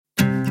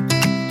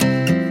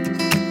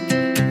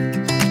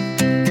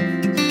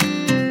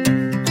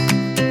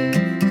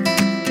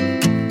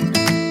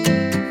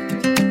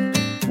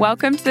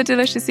Welcome to the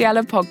Deliciously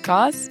Ella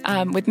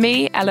podcast with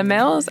me, Ella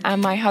Mills,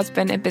 and my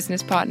husband and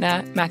business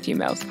partner, Matthew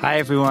Mills. Hi,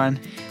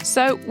 everyone.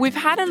 So we've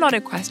had a lot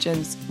of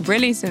questions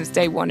really since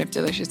day one of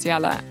Deliciously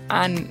Ella,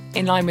 and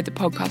in line with the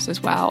podcast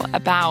as well,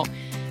 about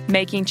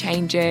making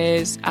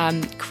changes,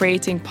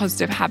 creating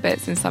positive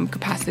habits in some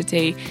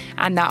capacity,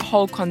 and that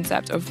whole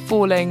concept of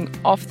falling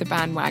off the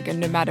bandwagon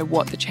no matter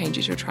what the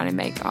changes you're trying to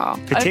make are.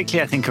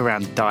 Particularly, I think,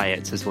 around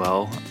diets as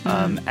well,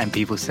 and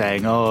people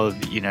saying,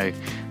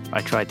 I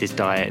tried this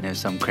diet and it was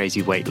some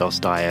crazy weight loss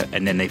diet,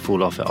 and then they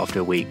fall off it after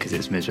a week because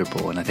it's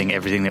miserable. And I think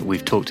everything that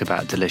we've talked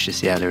about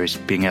Deliciously Ella is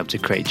being able to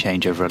create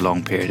change over a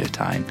long period of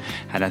time.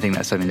 And I think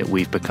that's something that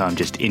we've become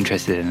just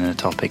interested in the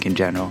topic in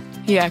general.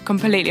 Yeah,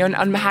 completely.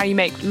 On how you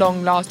make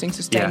long-lasting,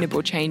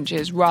 sustainable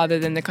changes rather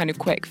than the kind of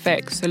quick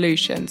fix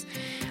solutions.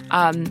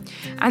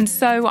 And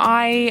so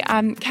I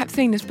kept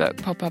seeing this book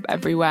pop up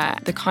everywhere,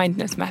 The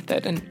Kindness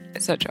Method, and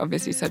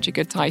obviously such a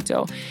good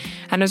title.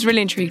 And I was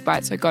really intrigued by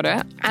it, so I got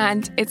it.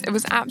 And it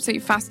was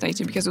absolutely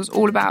fascinating because it was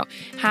all about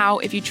how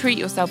if you treat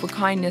yourself with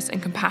kindness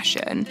and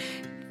compassion,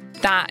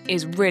 that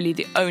is really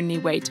the only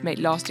way to make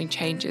lasting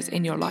changes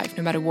in your life,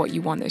 no matter what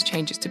you want those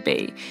changes to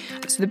be.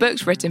 So the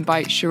book's written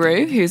by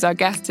Shahroo, who's our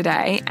guest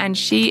today, and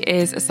she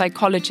is a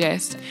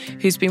psychologist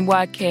who's been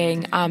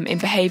working in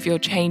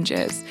behavioural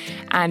changes,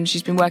 and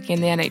she's been working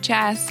in the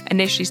NHS,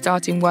 initially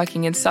starting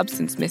working in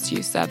substance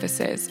misuse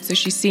services. So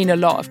she's seen a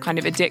lot of kind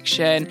of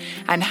addiction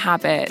and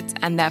habit,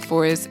 and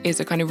therefore is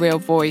a kind of real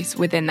voice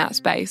within that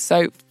space.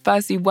 So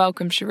firstly,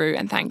 welcome, Shahroo,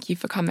 and thank you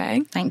for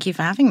coming. Thank you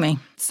for having me.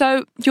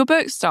 So your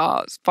book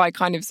starts by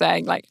kind of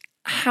saying,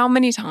 how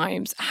many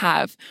times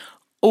have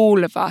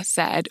all of us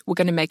said, we're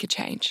going to make a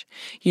change?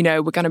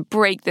 We're going to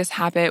break this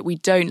habit. We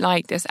don't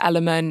like this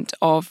element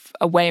of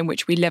a way in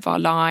which we live our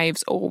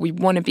lives, or we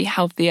want to be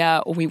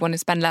healthier, or we want to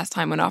spend less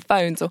time on our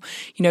phones, or,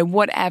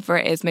 whatever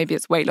it is. Maybe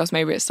it's weight loss,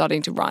 maybe it's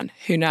starting to run,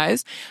 who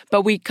knows?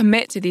 But we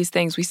commit to these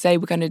things, we say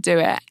we're going to do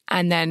it,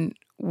 and then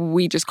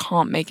we just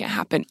can't make it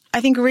happen.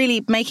 I think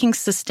really making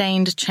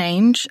sustained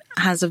change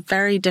has a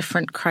very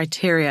different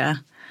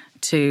criteria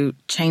to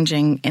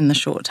changing in the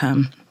short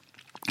term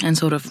and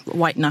sort of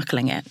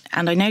white-knuckling it.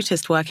 And I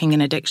noticed working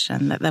in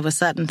addiction that there were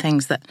certain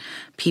things that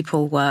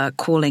people were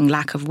calling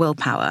lack of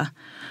willpower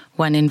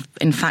when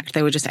in fact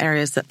they were just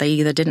areas that they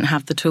either didn't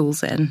have the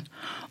tools in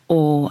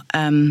or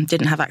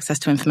didn't have access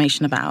to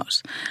information about.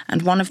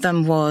 And one of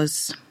them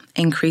was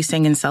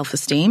increasing in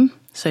self-esteem,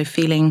 so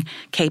feeling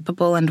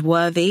capable and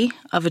worthy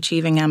of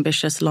achieving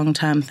ambitious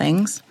long-term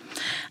things,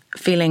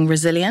 feeling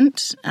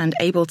resilient and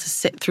able to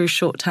sit through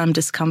short-term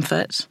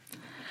discomfort,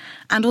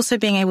 and also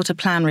being able to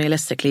plan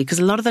realistically, because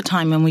a lot of the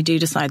time when we do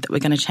decide that we're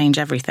going to change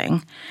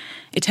everything,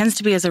 it tends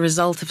to be as a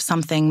result of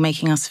something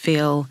making us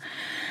feel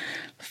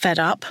fed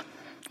up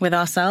with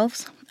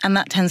ourselves. And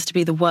that tends to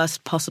be the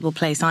worst possible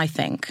place, I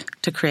think,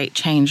 to create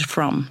change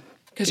from.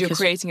 Because you're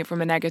creating it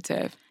from a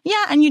negative.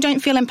 Yeah, and you don't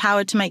feel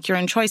empowered to make your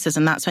own choices,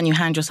 and that's when you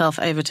hand yourself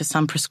over to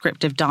some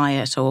prescriptive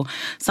diet or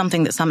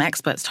something that some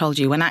experts told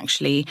you, when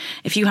actually,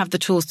 if you have the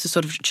tools to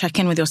sort of check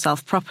in with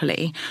yourself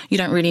properly, you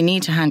don't really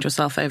need to hand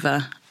yourself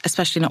over,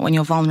 especially not when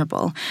you're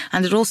vulnerable.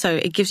 And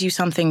it gives you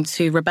something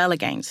to rebel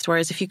against,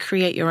 whereas if you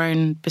create your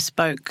own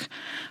bespoke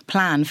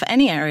plan for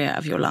any area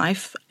of your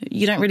life,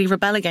 you don't really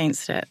rebel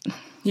against it.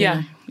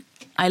 Yeah.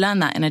 I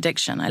learned that in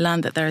addiction. I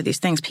learned that there are these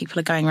things, people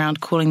are going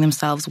around calling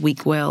themselves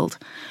weak-willed,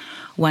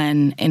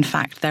 when in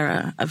fact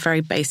there are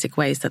very basic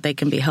ways that they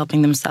can be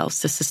helping themselves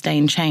to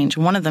sustain change.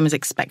 One of them is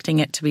expecting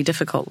it to be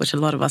difficult, which a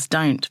lot of us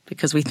don't,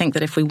 because we think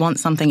that if we want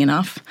something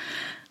enough,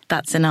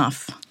 that's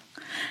enough.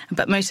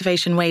 But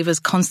motivation wavers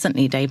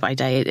constantly day by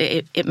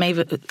day.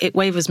 It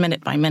wavers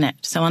minute by minute.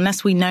 So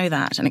unless we know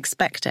that and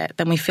expect it,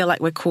 then we feel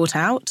like we're caught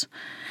out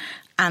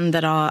and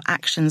that our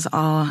actions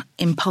are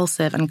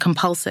impulsive and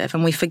compulsive,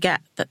 and we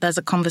forget that there's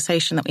a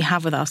conversation that we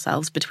have with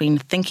ourselves between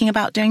thinking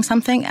about doing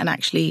something and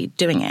actually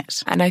doing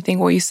it. And I think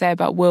what you say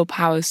about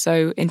willpower is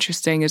so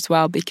interesting as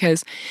well,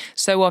 because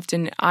so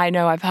often I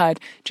know I've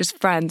heard just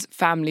friends,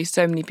 family,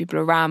 so many people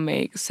around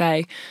me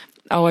say,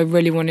 oh, I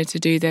really wanted to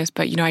do this,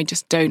 but, I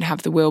just don't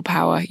have the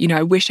willpower.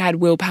 I wish I had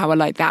willpower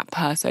like that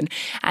person.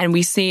 And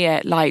we see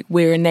it like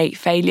we're innate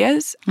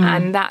failures.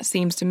 And that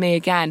seems to me,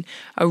 again,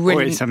 a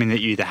really... Or it's something that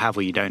you either have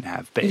or you don't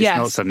have, but it's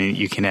not something that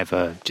you can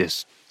ever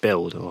just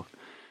build or...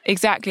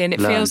 Exactly. And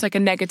it feels like a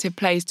negative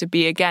place to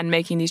be, again,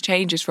 making these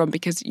changes from,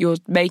 because you're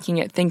making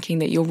it thinking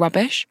that you're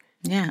rubbish.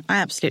 Yeah, I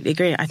absolutely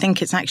agree. I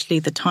think it's actually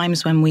the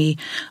times when we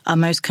are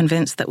most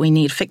convinced that we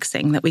need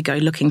fixing that we go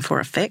looking for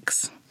a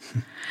fix.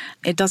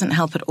 It doesn't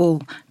help at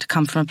all to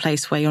come from a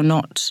place where you're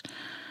not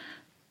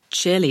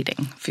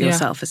cheerleading for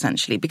yourself,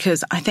 essentially,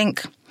 because I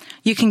think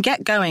you can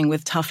get going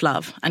with tough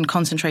love and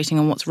concentrating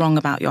on what's wrong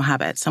about your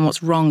habits and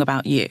what's wrong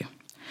about you.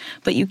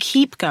 But you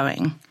keep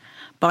going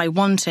by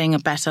wanting a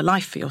better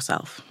life for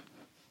yourself.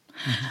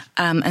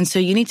 Mm-hmm. And so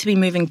you need to be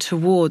moving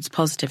towards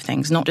positive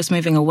things, not just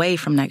moving away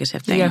from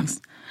negative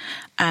things.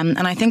 Yeah.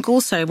 And I think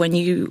also when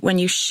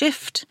you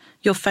shift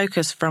your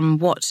focus from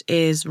what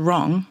is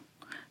wrong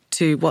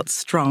to what's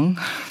strong,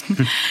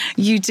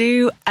 you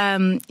do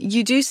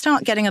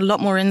start getting a lot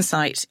more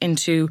insight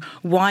into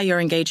why you're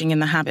engaging in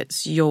the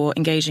habits you're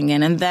engaging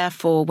in. And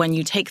therefore, when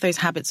you take those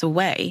habits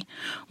away,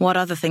 what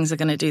other things are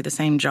going to do the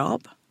same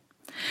job?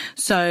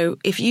 So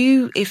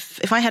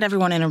if I had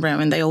everyone in a room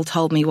and they all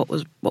told me what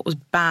was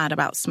bad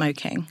about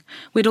smoking,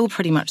 we'd all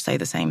pretty much say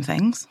the same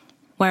things.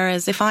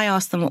 Whereas if I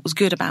asked them what was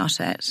good about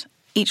it,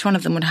 each one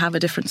of them would have a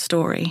different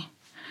story.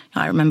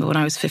 I remember when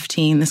I was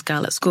 15, this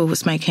girl at school was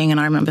smoking, and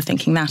I remember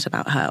thinking that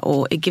about her.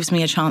 Or it gives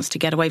me a chance to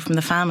get away from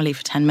the family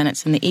for 10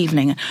 minutes in the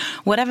evening.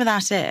 Whatever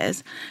that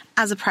is,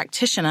 as a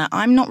practitioner,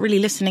 I'm not really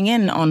listening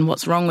in on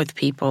what's wrong with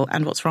people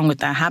and what's wrong with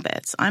their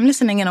habits. I'm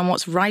listening in on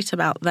what's right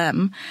about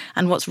them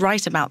and what's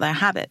right about their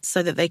habits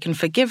so that they can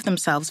forgive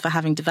themselves for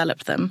having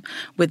developed them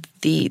with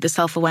the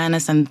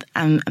self-awareness and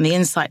the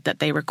insight that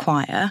they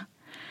require.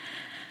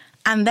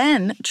 And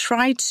then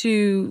try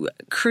to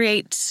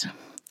create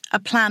a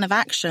plan of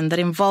action that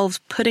involves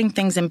putting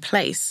things in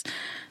place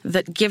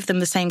that give them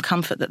the same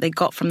comfort that they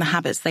got from the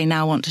habits they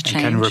now want to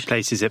change. And kind of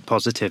replaces it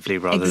positively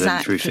rather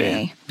than through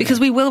fear. Because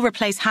we will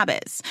replace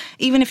habits.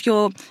 Even if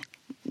you're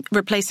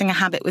replacing a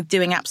habit with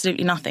doing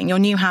absolutely nothing, your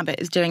new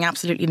habit is doing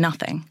absolutely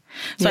nothing.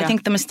 So I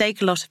think the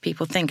mistake a lot of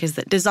people think is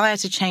that desire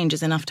to change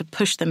is enough to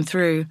push them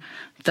through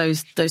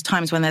those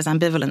times when there's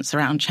ambivalence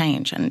around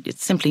change, and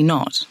it's simply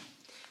not.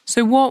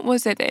 So what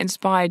was it that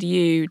inspired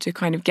you to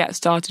kind of get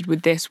started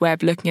with this way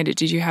of looking at it?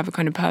 Did you have a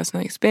kind of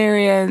personal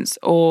experience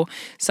or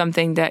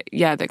something that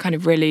kind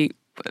of really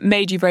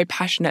made you very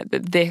passionate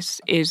that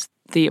this is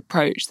the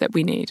approach that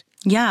we need?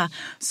 Yeah.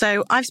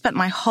 So I've spent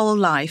my whole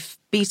life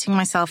beating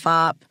myself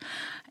up,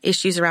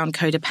 issues around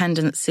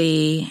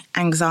codependency,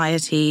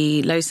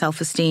 anxiety, low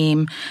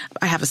self-esteem.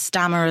 I have a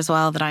stammer as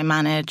well that I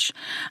manage.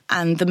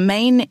 And the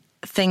main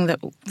thing that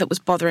was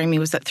bothering me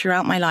was that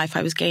throughout my life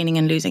I was gaining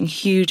and losing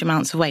huge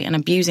amounts of weight and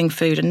abusing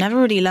food and never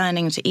really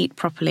learning to eat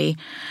properly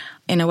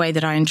in a way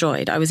that I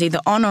enjoyed. I was either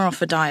on or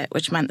off a diet,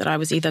 which meant that I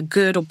was either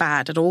good or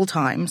bad at all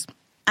times.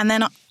 And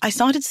then I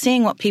started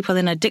seeing what people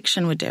in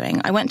addiction were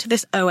doing. I went to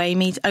this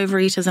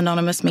Overeaters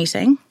Anonymous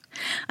meeting,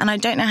 and I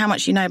don't know how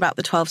much you know about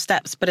the 12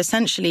 steps, but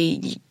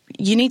essentially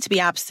you need to be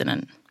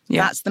abstinent.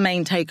 Yeah. That's the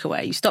main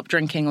takeaway. You stop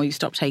drinking or you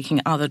stop taking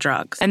other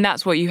drugs. And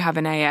that's what you have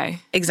in AA.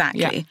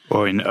 Exactly. Yeah.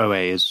 Or in OA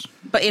is...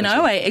 But in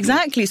OA,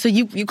 exactly. So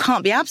you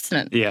can't be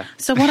abstinent. Yeah.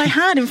 So what I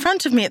had in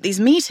front of me at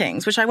these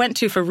meetings, which I went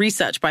to for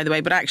research, by the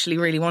way, but actually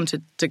really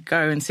wanted to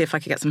go and see if I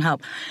could get some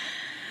help.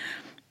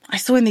 I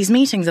saw in these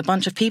meetings a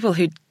bunch of people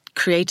who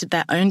created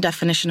their own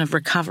definition of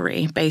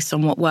recovery based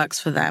on what works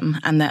for them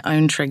and their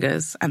own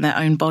triggers and their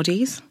own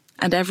bodies.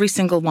 And every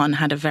single one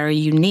had a very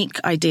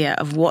unique idea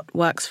of what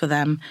works for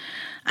them.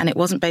 And it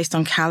wasn't based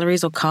on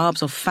calories or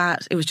carbs or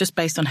fat. It was just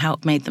based on how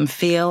it made them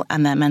feel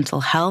and their mental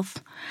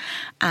health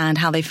and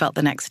how they felt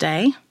the next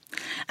day.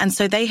 And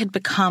so they had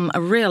become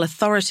a real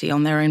authority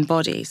on their own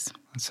bodies.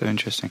 That's so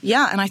interesting.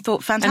 Yeah, and I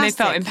thought fantastic. And they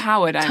felt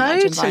empowered, I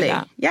imagine, by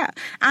that. Yeah.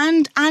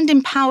 And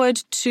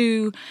empowered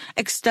to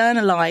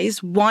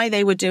externalize why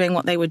they were doing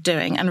what they were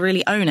doing and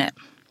really own it.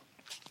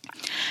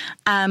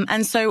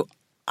 And so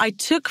I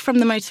took from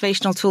the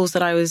motivational tools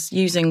that I was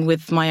using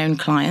with my own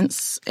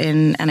clients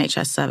in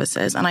NHS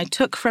services, and I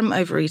took from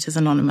Overeaters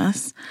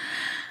Anonymous,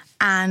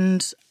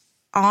 and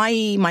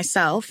I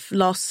myself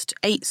lost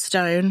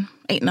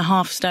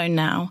 8.5 stone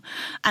now,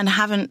 and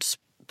haven't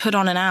put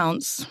on an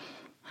ounce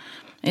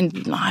in,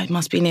 it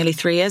must be nearly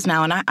 3 years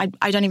now, and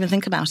I don't even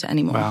think about it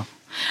anymore. Wow.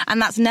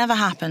 And that's never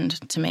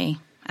happened to me,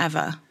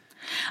 ever.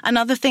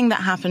 Another thing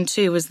that happened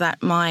too was that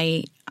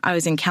I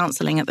was in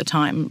counselling at the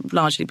time,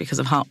 largely because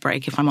of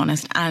heartbreak, if I'm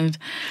honest. And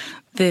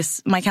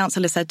my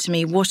counsellor said to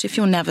me, what if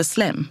you're never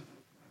slim?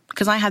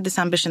 Because I had this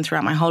ambition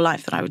throughout my whole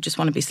life that I would just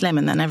want to be slim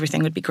and then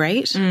everything would be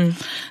great.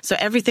 So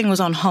everything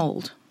was on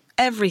hold.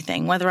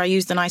 Everything, whether I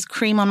used a nice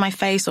cream on my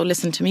face or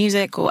listened to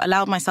music or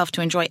allowed myself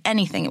to enjoy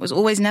anything, it was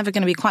always never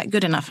going to be quite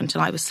good enough until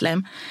I was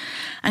slim.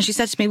 And she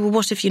said to me, well,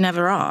 what if you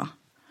never are?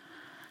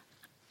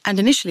 And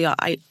initially,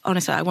 I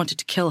honestly wanted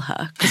to kill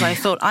her because I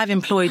thought, I've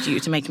employed you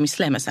to make me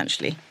slim,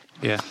 essentially.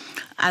 Yeah.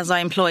 As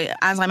I'm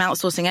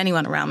outsourcing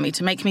anyone around me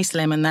to make me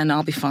slim, and then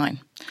I'll be fine.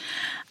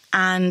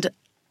 And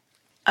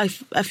a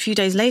few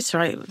days later,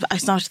 I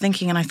started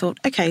thinking, and I thought,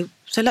 okay,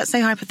 so let's say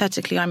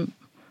hypothetically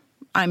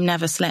I'm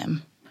never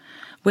slim.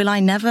 Will I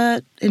never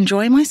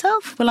enjoy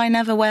myself? Will I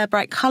never wear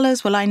bright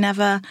colours?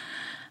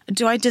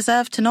 Do I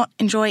deserve to not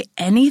enjoy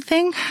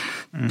anything?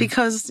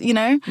 Because,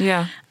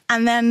 Yeah.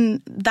 And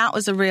then that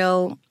was a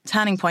real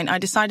turning point. I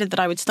decided that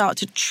I would start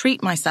to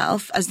treat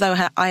myself as though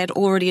I had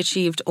already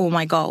achieved all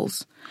my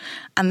goals.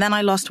 And then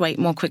I lost weight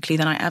more quickly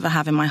than I ever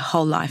have in my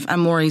whole life, and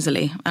more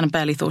easily, and I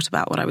barely thought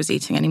about what I was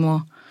eating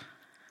anymore.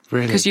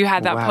 Really? Because you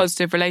had that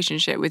positive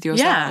relationship with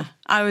yourself. Yeah.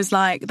 I was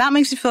like, that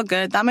makes me feel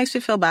good. That makes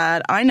me feel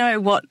bad. I think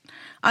everyone knows.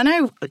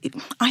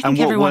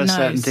 And what were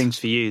certain things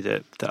for you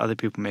that other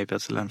people may be able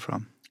to learn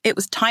from? It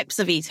was types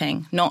of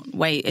eating, not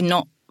weight, and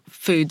not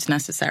foods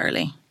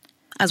necessarily.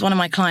 As one of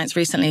my clients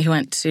recently who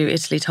went to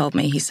Italy told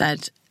me, he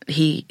said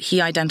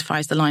he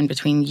identifies the line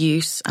between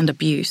use and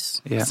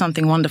abuse,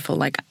 something wonderful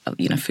like,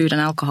 food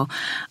and alcohol,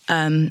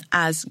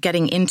 as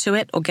getting into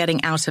it or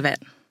getting out of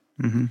it.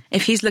 Mm-hmm.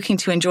 If he's looking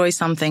to enjoy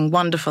something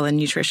wonderful and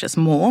nutritious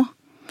more,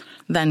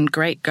 then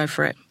great, go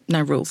for it.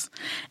 No rules.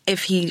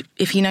 If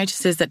he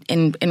notices that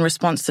in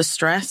response to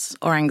stress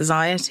or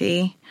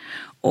anxiety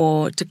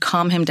or to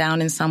calm him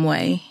down in some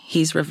way,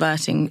 he's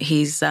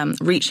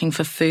reaching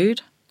for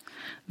food,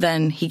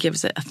 then he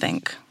gives it a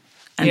think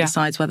and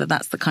decides whether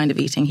that's the kind of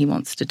eating he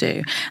wants to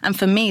do. And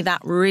for me,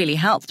 that really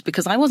helped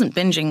because I wasn't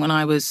binging when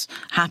I was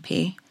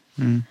happy,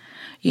 and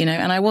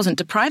I wasn't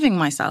depriving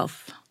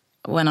myself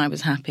when I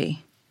was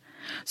happy.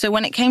 So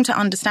when it came to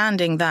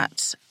understanding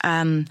that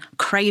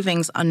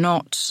cravings are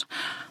not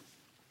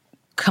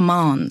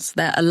commands,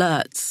 they're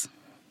alerts,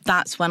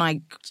 that's when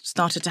I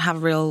started to have a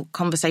real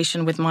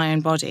conversation with my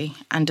own body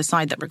and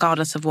decide that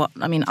regardless of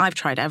I've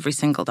tried every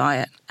single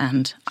diet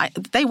and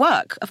they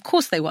work. Of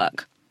course they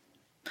work.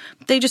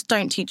 They just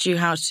don't teach you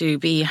how to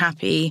be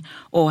happy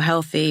or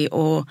healthy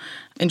or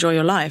enjoy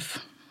your life,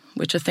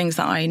 which are things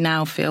that I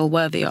now feel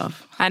worthy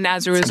of. And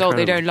as a result,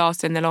 they don't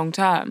last in the long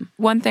term.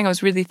 One thing I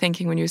was really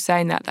thinking when you were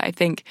saying that I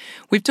think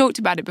we've talked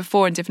about it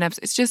before in different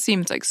episodes, it just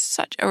seems like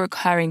such a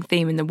recurring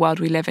theme in the world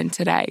we live in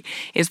today,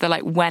 is the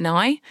when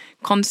I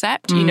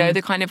concept,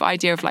 the kind of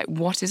idea of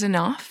what is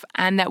enough,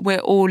 and that we're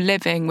all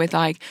living with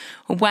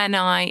when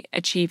I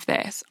achieve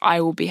this,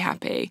 I will be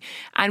happy.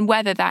 And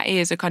whether that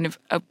is a kind of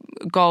a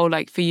goal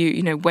for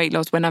you, weight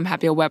loss, when I'm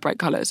happy, or wear bright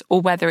colours,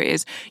 or whether it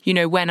is,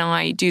 when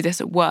I do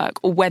this at work,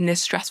 or when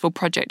this stressful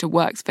project at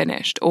work's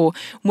finished, or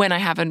when I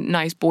have a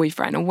nice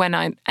boyfriend, or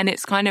and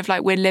it's kind of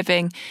we're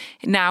living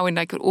now in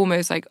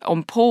almost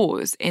on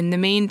pause in the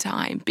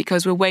meantime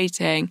because we're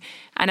waiting,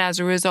 and as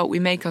a result we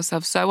make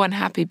ourselves so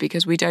unhappy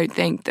because we don't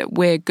think that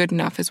we're good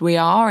enough as we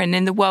are. And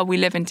in the world we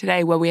live in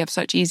today where we have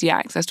such easy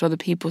access to other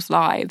people's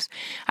lives,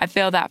 I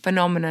feel that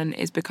phenomenon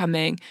is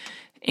becoming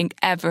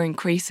ever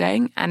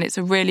increasing, and it's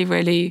a really,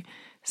 really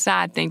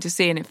sad thing to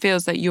see. And it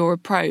feels like your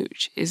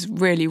approach is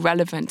really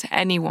relevant to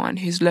anyone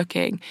who's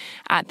looking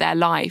at their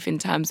life in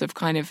terms of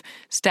kind of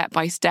step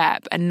by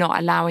step and not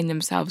allowing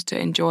themselves to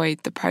enjoy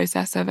the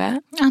process of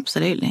it.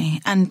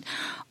 Absolutely. And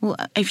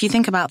if you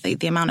think about the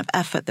amount of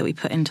effort that we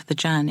put into the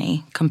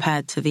journey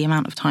compared to the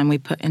amount of time we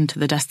put into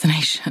the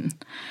destination,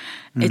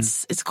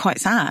 it's quite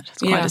sad.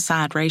 It's quite a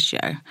sad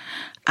ratio.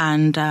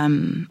 And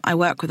I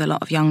work with a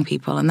lot of young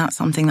people, and that's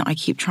something that I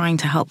keep trying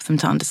to help them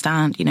to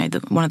understand.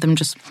 One of them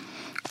just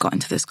got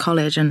into this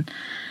college and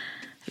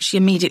she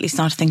immediately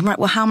started thinking, right,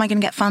 well, how am I going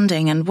to get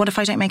funding? And what if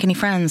I don't make any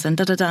friends? And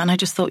da-da-da. And I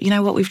just thought,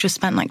 what? We've just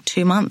spent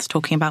 2 months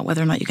talking about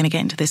whether or not you're going to get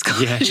into this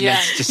college. Yeah,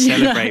 let's just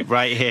celebrate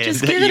right here.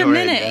 Just give it a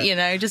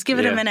minute, just give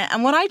it a minute.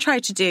 And what I try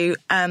to do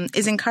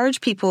is encourage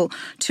people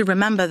to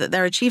remember that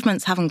their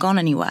achievements haven't gone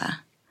anywhere.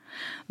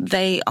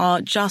 They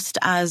are just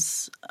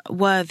as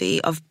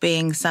worthy of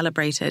being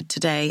celebrated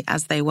today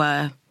as they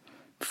were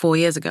 4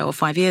 years ago or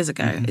 5 years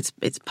ago. Mm-hmm.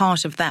 It's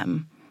part of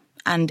them.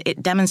 And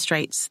it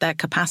demonstrates their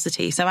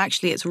capacity. So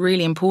actually it's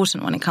really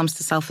important when it comes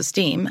to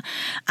self-esteem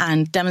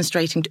and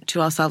demonstrating to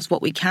ourselves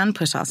what we can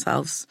put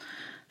ourselves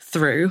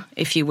through,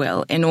 if you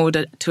will, in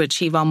order to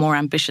achieve our more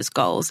ambitious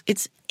goals.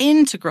 It's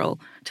integral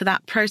to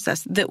that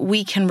process that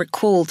we can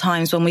recall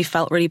times when we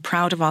felt really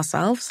proud of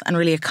ourselves and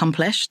really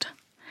accomplished.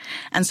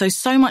 And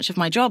so much of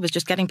my job is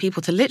just getting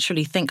people to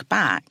literally think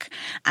back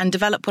and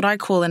develop what I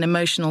call an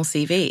emotional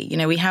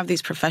CV. We have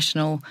these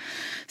professional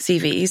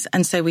CVs,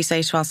 and so we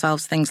say to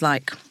ourselves things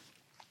like,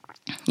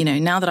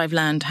 now that I've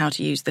learned how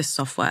to use this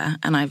software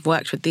and I've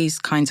worked with these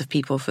kinds of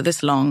people for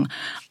this long,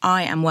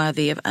 I am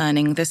worthy of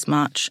earning this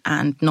much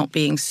and not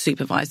being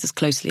supervised as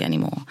closely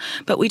anymore.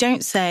 But we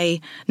don't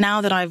say,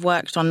 now that I've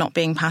worked on not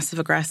being passive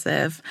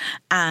aggressive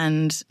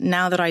and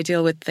now that I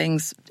deal with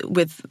things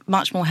with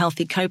much more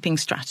healthy coping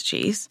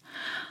strategies,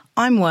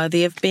 I'm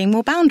worthy of being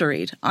more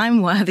boundaried.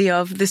 I'm worthy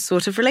of this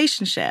sort of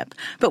relationship.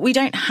 But we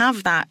don't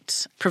have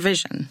that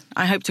provision.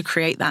 I hope to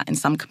create that in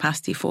some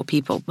capacity for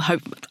people,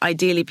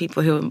 ideally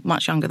people who are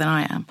much younger than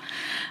I am.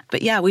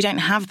 But yeah, we don't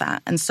have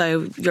that. And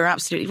so you're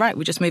absolutely right.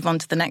 We just move on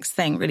to the next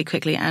thing really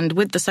quickly. And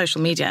with the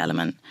social media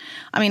element,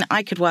 I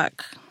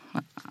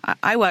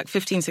work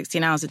 15,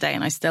 16 hours a day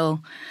and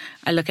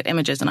I look at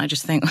images and I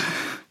just think,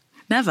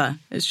 never.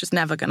 It's just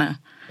never gonna,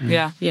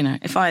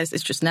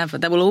 it's just never.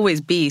 There will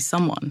always be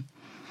someone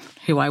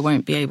who I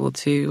won't be able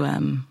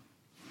to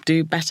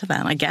do better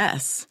than, I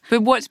guess.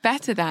 But what's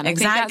better than?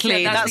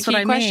 Exactly. That's the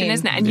key question,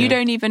 isn't it? And you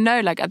don't even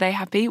know, are they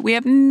happy? We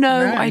have no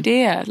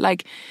idea.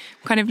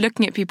 Kind of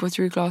looking at people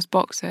through glass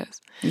boxes.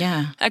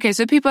 Yeah. Okay,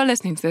 so people are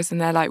listening to this and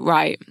they're like,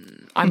 right,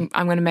 I'm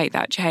going to make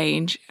that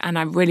change, and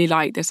I really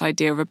like this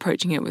idea of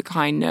approaching it with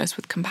kindness,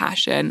 with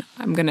compassion.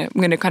 I'm going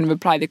to kind of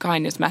apply the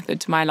kindness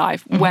method to my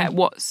life. Mm-hmm.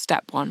 What's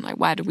step one?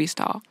 Where do we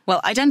start?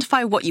 Well,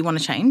 identify what you want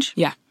to change.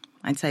 Yeah.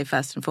 I'd say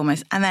first and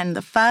foremost. And then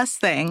the first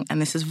thing,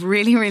 and this is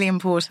really, really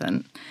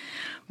important,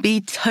 be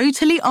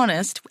totally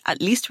honest,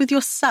 at least with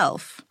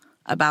yourself,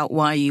 about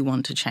why you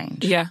want to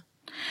change. Yeah.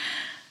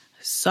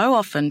 So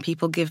often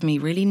people give me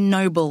really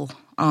noble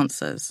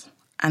answers.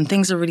 and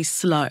things are really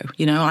slow.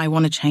 I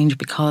want to change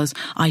because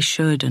I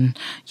should, and,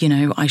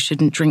 I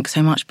shouldn't drink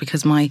so much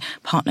because my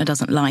partner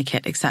doesn't like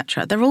it,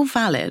 etc. They're all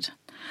valid.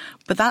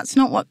 But that's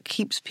not what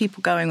keeps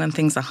people going when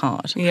things are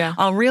hard. Yeah.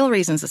 Our real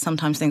reasons are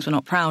sometimes things we're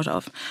not proud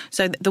of.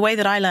 So the way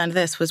that I learned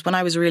this was when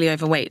I was really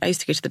overweight. I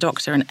used to go to the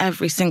doctor, and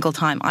every single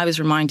time I was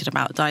reminded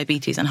about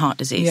diabetes and heart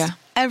disease. Yeah.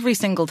 Every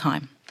single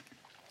time.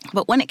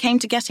 But when it came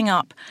to getting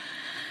up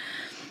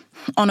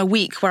on a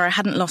week where I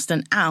hadn't lost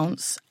an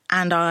ounce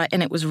and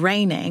it was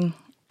raining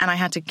and I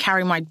had to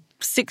carry my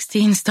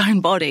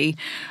 16-stone body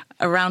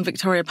around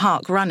Victoria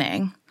Park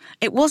running,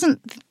 it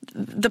wasn't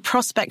the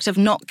prospect of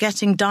not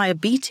getting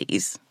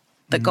diabetes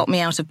that got me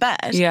out of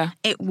bed. Yeah.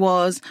 It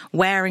was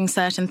wearing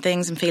certain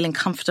things and feeling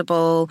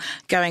comfortable,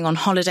 going on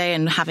holiday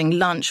and having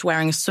lunch,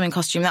 wearing a swimming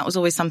costume. That was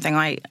always something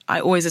I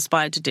always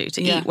aspired to do,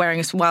 to eat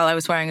while I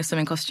was wearing a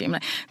swimming costume.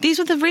 These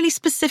were the really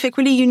specific,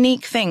 really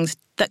unique things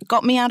that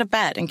got me out of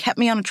bed and kept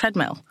me on a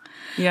treadmill.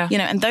 Yeah.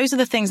 And those are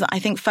the things that I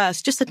think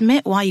first, just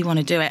admit why you want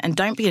to do it and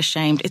don't be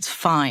ashamed. It's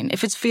fine.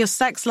 If it's for your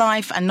sex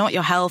life and not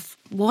your health,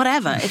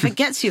 whatever. If it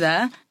gets you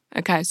there.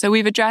 Okay, so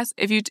we've addressed,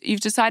 if you've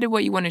decided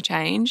what you want to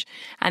change,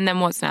 and then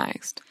what's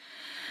next?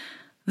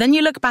 Then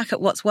you look back at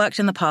what's worked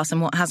in the past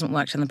and what hasn't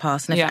worked in the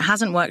past. And if it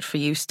hasn't worked for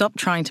you, stop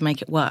trying to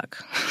make it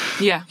work.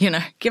 Yeah.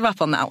 Give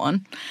up on that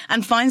one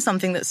and find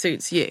something that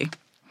suits you.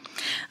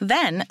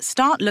 Then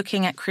start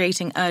looking at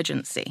creating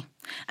urgency.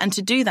 And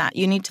to do that,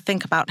 you need to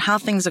think about how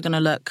things are going to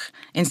look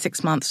in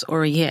 6 months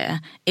or a year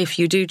if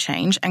you do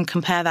change, and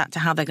compare that to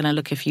how they're going to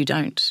look if you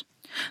don't,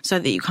 so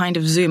that you kind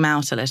of zoom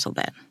out a little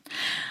bit.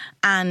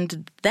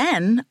 And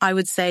then I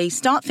would say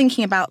start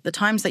thinking about the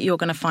times that you're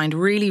going to find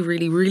really,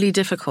 really, really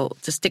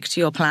difficult to stick to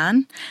your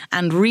plan,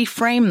 and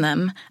reframe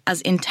them as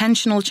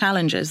intentional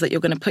challenges that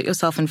you're going to put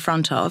yourself in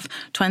front of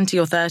 20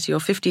 or 30 or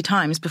 50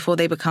 times before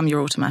they become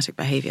your automatic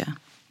behavior,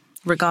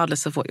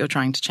 regardless of what you're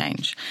trying to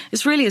change.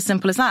 It's really as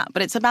simple as that,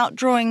 but it's about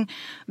drawing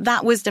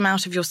that wisdom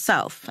out of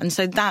yourself. And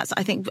so that's,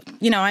 I think,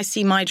 I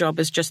see my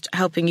job as just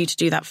helping you to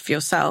do that for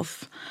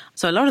yourself.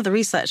 So a lot of the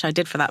research I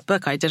did for that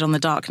book, I did on the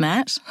dark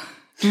net.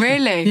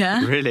 Really?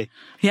 Yeah. Really?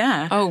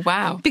 Yeah. Oh,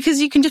 wow.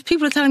 Because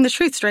people are telling the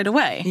truth straight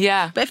away.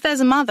 Yeah. But if there's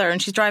a mother and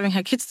she's driving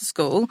her kids to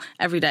school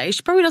every day,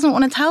 she probably doesn't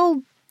want to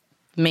tell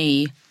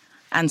me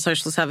and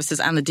social services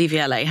and the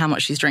DVLA how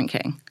much she's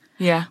drinking.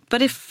 Yeah.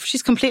 But if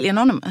she's completely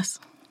anonymous,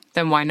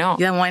 then why not?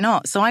 then why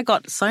not? So I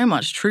got so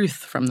much truth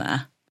from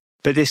there.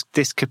 But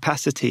this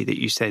capacity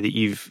that you say that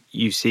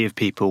you see of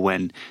people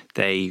when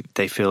they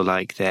feel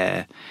like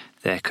they're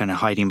kind of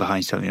hiding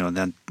behind something on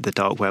the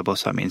dark web or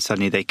something, and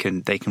suddenly they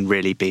can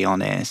really be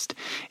honest.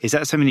 Is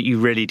that something that you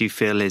really do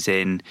feel is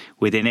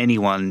within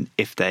anyone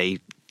if they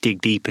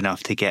dig deep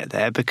enough to get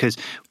there? Because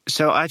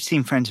so I've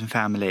seen friends and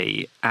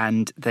family,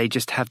 and they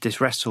just have this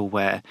wrestle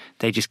where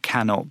they just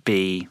cannot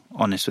be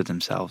honest with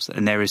themselves,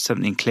 and there is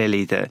something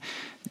clearly that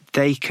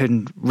they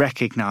can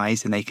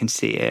recognize and they can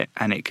see it,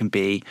 and it can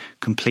be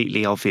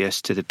completely obvious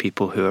to the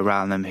people who are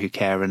around them, who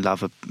care and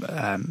love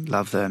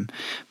them,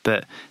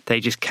 but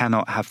they just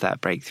cannot have that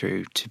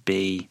breakthrough to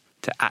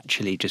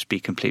actually just be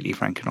completely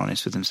frank and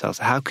honest with themselves.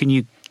 How can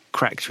you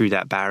crack through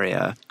that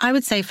barrier? I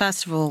would say,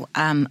 first of all,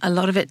 a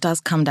lot of it does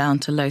come down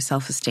to low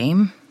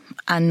self-esteem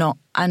and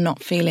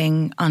not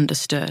feeling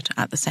understood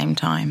at the same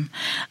time.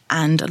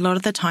 And a lot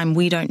of the time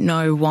we don't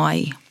know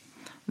why,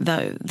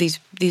 though, these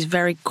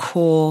very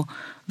core,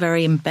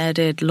 very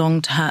embedded,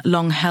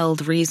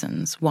 long-held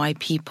reasons why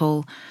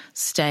people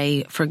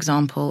stay, for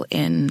example,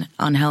 in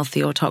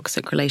unhealthy or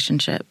toxic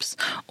relationships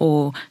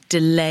or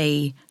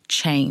delay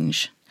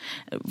change.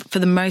 For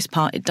the most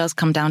part, it does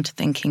come down to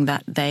thinking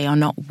that they are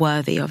not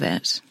worthy of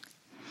it.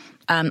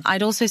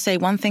 I'd also say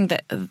one thing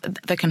that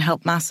can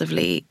help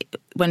massively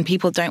when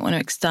people don't want to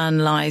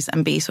externalize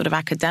and be sort of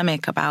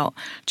academic about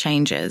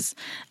changes,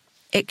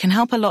 it can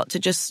help a lot to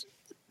just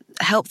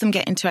help them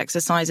get into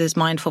exercises,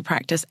 mindful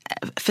practice,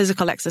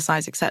 physical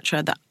exercise,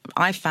 etc., that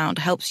I found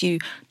helps you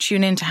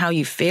tune into how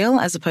you feel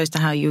as opposed to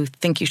how you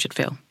think you should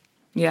feel.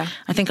 Yeah.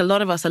 I think a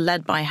lot of us are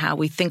led by how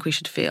we think we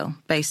should feel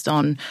based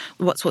on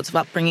what sorts of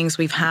upbringings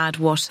we've had,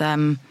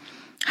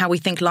 how we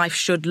think life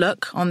should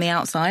look on the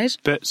outside.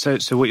 But so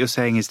what you're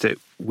saying is that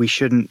we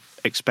shouldn't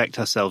expect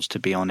ourselves to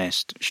be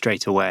honest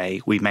straight away.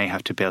 We may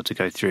have to be able to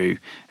go through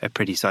a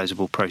pretty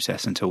sizable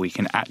process until we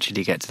can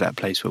actually get to that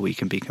place where we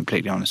can be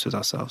completely honest with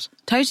ourselves.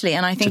 Totally.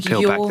 And I think to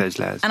peel back those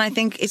layers. And I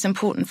think it's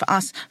important for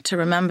us to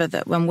remember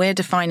that when we're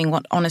defining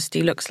what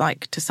honesty looks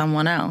like to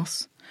someone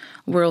else,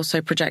 we're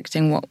also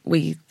projecting what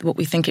we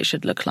think it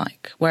should look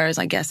like. Whereas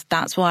I guess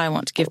that's why I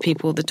want to give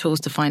people the tools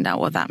to find out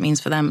what that means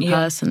for them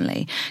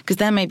personally. Because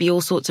there may be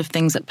all sorts of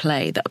things at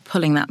play that are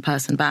pulling that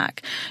person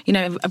back.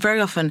 Very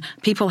often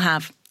people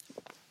have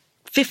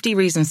 50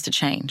 reasons to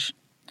change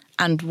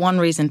and one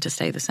reason to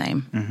stay the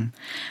same. Mm-hmm.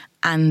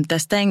 And they're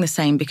staying the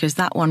same because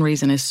that one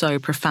reason is so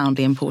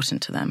profoundly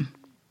important to them.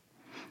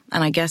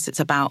 And I guess it's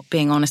about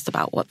being honest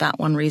about what that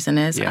one reason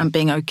is and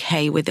being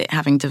okay with it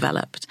having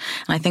developed.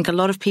 And I think a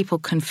lot of people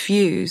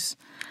confuse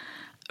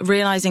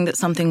realizing that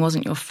something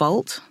wasn't your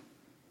fault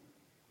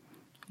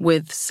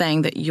with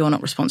saying that you're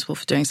not responsible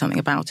for doing something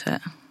about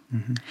it.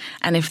 Mm-hmm.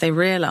 And if they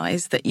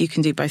realize that you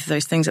can do both of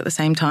those things at the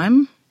same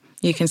time,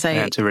 you can say...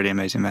 Yeah, it's a really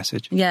amazing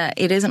message. Yeah,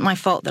 it isn't my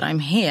fault that I'm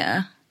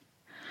here,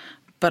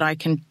 but I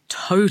can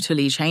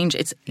totally change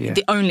it.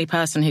 The only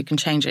person who can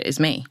change it is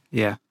me.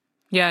 Yeah.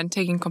 Yeah, and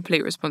taking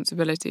complete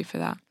responsibility for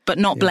that. But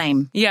not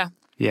blame. Yeah,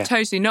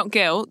 totally. Not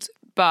guilt,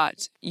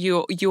 but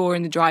you're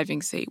in the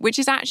driving seat, which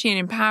is actually an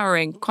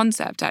empowering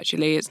concept,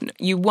 actually.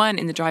 You weren't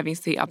in the driving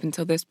seat up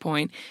until this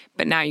point,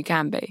 but now you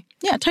can be.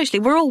 Yeah, totally.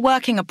 We're all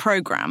working a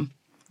program,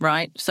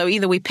 right? So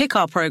either we pick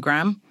our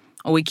program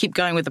or we keep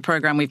going with the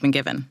program we've been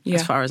given,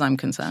 as far as I'm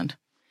concerned.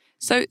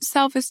 So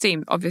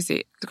self-esteem,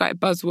 obviously, it's quite a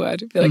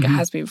buzzword. I feel like it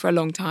has been for a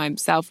long time.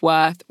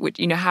 Self-worth, which,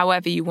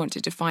 however you want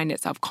to define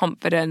it,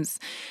 self-confidence,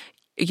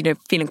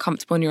 feeling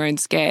comfortable in your own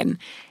skin.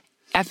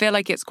 I feel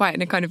like it's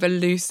quite a kind of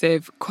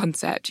elusive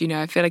concept.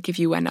 I feel like if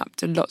you went up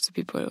to lots of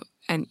people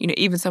and,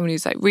 even someone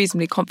who's like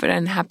reasonably confident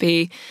and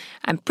happy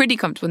and pretty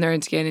comfortable in their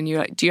own skin and you're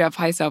like, do you have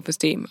high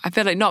self-esteem? I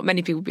feel like not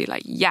many people would be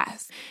like,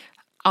 yes.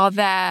 Are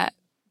there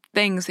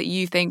things that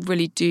you think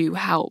really do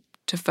help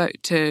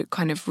to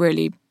kind of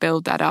really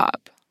build that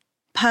up?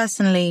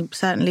 Personally,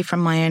 certainly from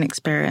my own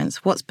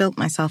experience, what's built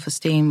my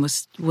self-esteem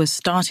was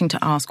starting to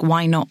ask,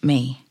 why not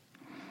me?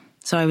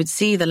 So I would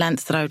see the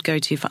lengths that I would go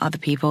to for other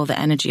people, the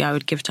energy I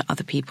would give to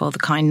other people, the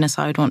kindness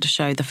I would want to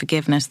show, the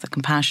forgiveness, the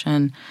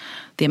compassion,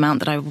 the amount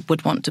that I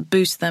would want to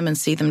boost them and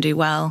see them do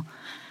well.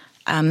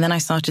 Then I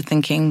started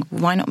thinking,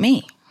 why not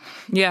me?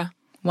 Yeah.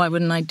 Why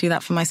wouldn't I do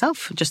that for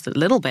myself? Just a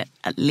little bit,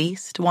 at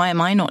least. Why am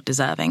I not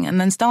deserving?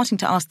 And then starting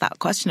to ask that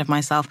question of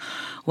myself,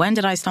 when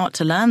did I start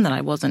to learn that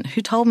I wasn't?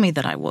 Who told me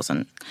that I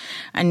wasn't?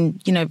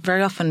 And,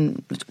 very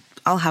often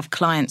I'll have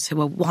clients who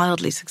are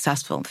wildly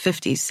successful,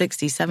 50s,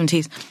 60s,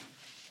 70s.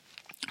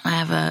 I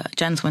have a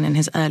gentleman in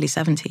his early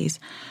 70s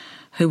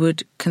who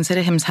would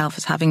consider himself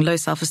as having low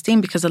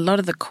self-esteem because a lot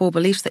of the core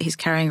beliefs that he's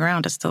carrying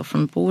around are still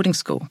from boarding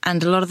school.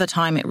 And a lot of the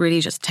time it really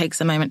just takes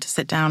a moment to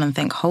sit down and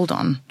think, hold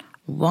on,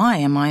 why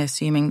am I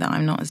assuming that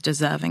I'm not as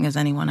deserving as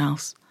anyone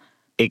else?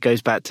 It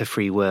goes back to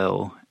free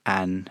will.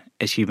 And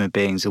as human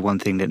beings, the one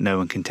thing that no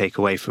one can take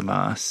away from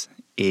us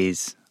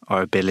is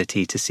our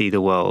ability to see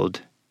the world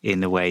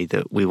in the way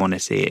that we want to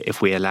see it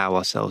if we allow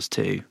ourselves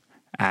to.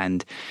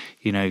 And,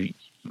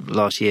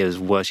 last year was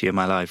the worst year of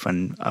my life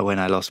when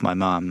I lost my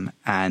mum.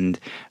 And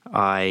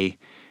I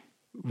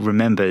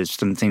remember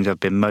some things I've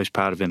been most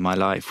proud of in my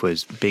life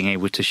was being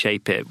able to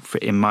shape it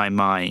in my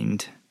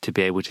mind to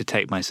be able to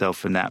take myself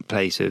from that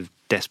place of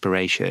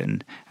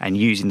desperation and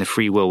using the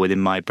free will within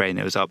my brain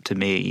that was up to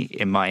me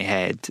in my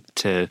head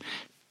to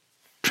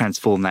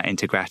transform that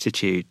into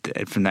gratitude,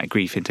 from that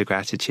grief into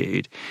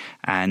gratitude,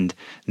 and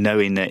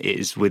knowing that it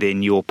is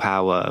within your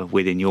power,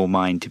 within your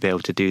mind to be able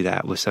to do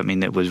that was something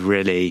that was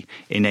really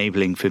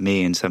enabling for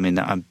me, and something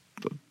that I'm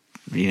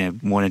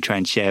want to try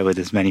and share with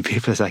as many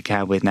people as I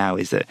can with now,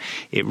 is that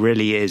it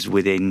really is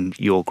within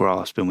your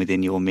grasp and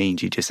within your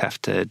means. You just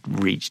have to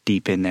reach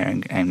deep in there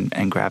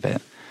and grab it.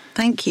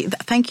 Thank you.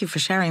 Thank you for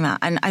sharing that.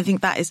 And I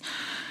think that is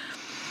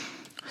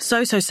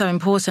so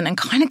important, and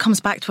kind of comes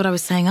back to what I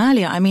was saying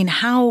earlier. I mean,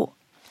 how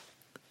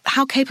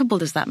capable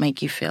does that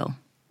make you feel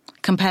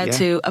compared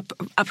to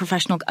a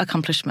professional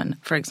accomplishment,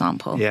 for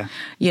example? Yeah.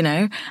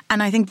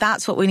 And I think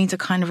that's what we need to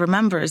kind of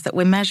remember, is that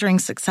we're measuring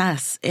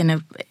success in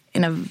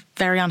a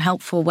very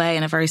unhelpful way,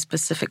 in a very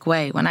specific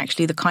way, when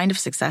actually the kind of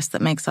success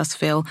that makes us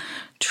feel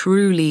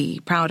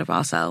truly proud of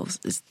ourselves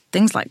is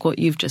things like what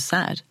you've just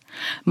said.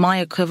 My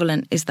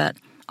equivalent is that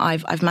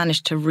I've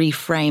managed to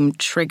reframe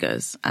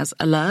triggers as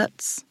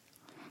alerts.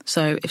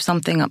 So if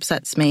something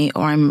upsets me,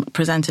 or I'm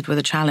presented with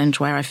a challenge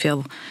where I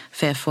feel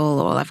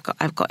fearful, or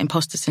I've got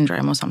imposter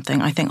syndrome or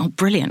something, I think, oh,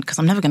 brilliant, because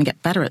I'm never going to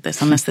get better at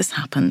this unless this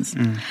happens.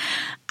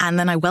 And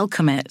then I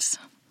welcome it.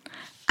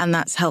 And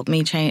that's helped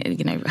me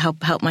change,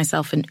 help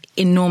myself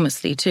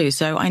enormously too.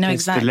 So I know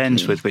it's exactly. It's the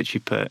lens with which you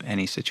put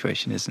any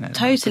situation, isn't it?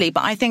 Totally.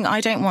 But I think I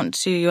don't want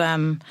to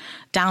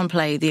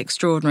downplay the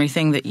extraordinary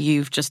thing that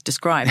you've just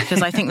described,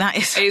 because I think that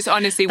is it's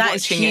honestly that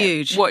is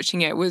huge.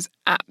 Watching it was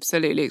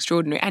absolutely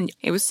extraordinary, and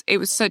it was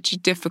such a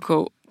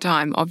difficult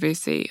time,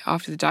 obviously,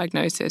 after the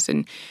diagnosis.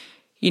 And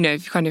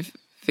if you kind of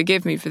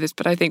forgive me for this,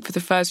 but I think for the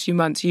first few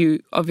months,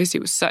 it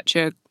was such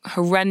a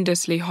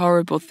horrendously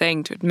horrible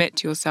thing to admit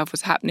to yourself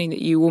was happening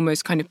that you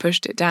almost kind of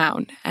pushed it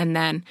down. And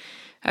then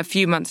a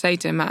few months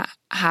later, Matt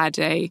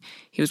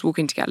he was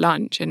walking to get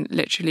lunch and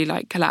literally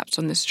collapsed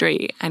on the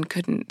street and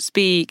couldn't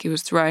speak. He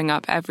was throwing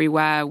up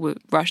everywhere. We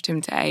rushed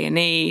him to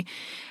A&E.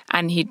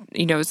 And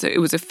it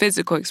was a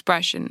physical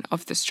expression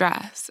of the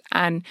stress.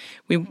 And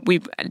we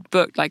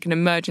booked an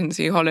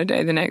emergency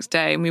holiday the next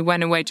day, and we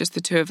went away, just the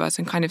two of us,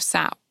 and kind of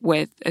sat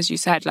with, as you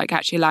said,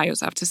 actually allow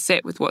yourself to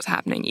sit with what's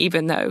happening,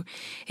 even though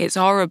it's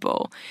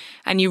horrible.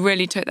 And you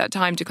really took that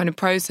time to kind of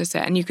process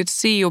it. And you could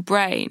see your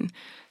brain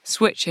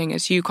switching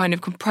as you kind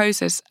of could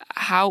process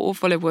how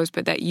awful it was,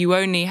 but that you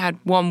only had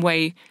one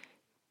way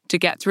to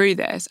get through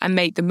this and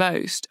make the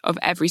most of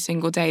every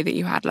single day that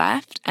you had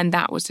left. And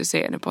that was to see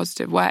it in a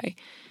positive way.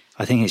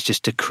 I think it's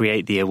just to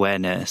create the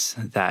awareness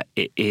that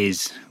it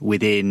is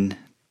within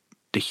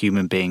the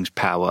human being's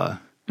power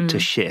to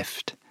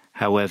shift,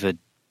 however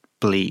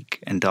bleak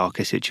and dark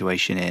a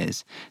situation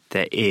is,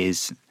 there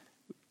is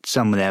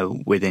somewhere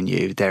within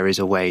you, there is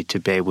a way to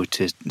be able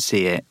to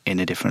see it in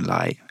a different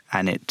light,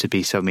 and it to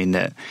be something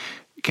that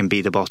can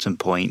be the bottom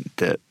point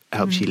that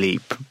helps you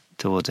leap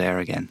towards air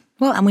again.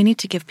 Well, and we need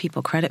to give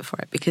people credit for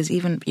it, because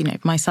even,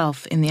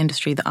 myself in the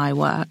industry that I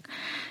work,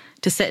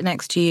 to sit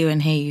next to you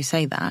and hear you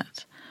say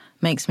that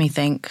makes me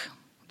think,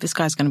 this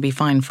guy's going to be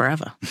fine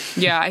forever.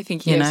 Yeah, I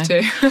think he is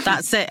too.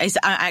 That's it.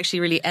 I actually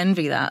really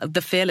envy that,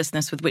 the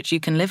fearlessness with which you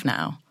can live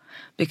now,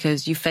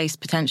 because you face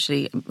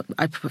potentially,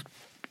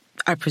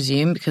 I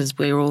presume, because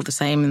we're all the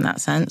same in that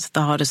sense,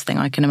 the hardest thing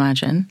I can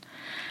imagine,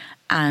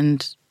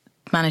 and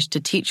managed to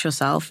teach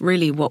yourself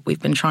really what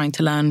we've been trying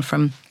to learn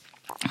from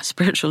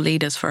spiritual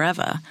leaders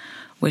forever,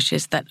 which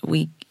is that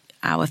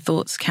our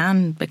thoughts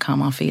can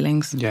become our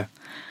feelings. Yeah.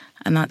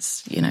 And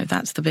that's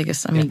the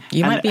biggest. I mean,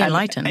 you might be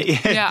enlightened.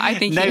 Yeah, I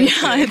think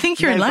I think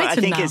you're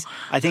enlightened now.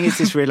 I think it's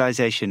this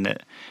realization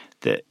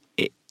that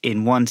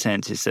in one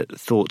sense, it's that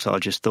thoughts are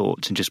just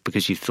thoughts, and just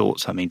because you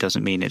thought something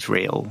doesn't mean it's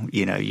real.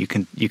 You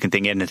can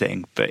think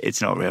anything, but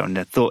it's not real. And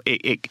the thought,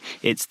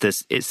 it's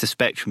the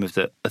spectrum of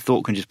a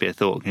thought can just be a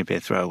thought, it can be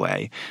a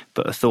throwaway,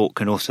 but a thought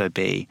can also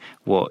be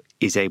what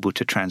is able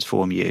to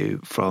transform you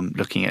from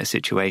looking at a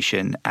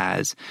situation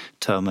as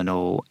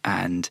terminal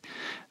and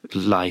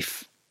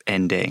life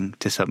ending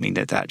to something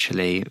that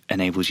actually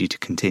enables you to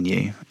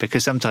continue.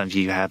 Because sometimes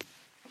you have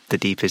the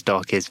deepest,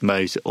 darkest,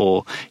 most,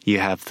 or you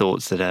have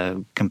thoughts that are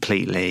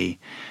completely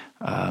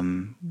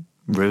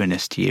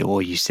ruinous to you,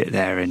 or you sit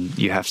there and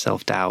you have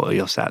self-doubt, or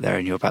you're sat there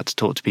and you're about to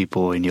talk to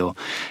people and you're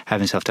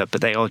having self-doubt,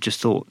 but they are just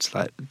thoughts.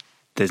 Like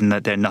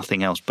they're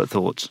nothing else but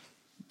thoughts.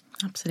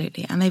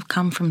 Absolutely. And they've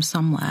come from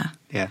somewhere.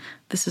 Yeah.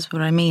 This is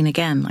what I mean.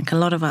 Again, like a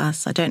lot of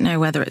us, I don't know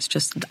whether it's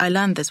just, I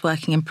learned this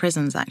working in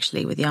prisons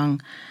actually with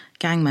young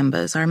gang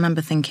members. I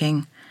remember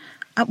thinking,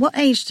 at what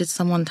age did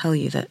someone tell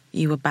you that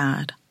you were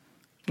bad?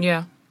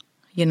 Yeah.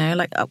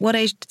 At what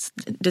age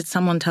did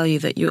someone tell you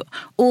that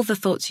all the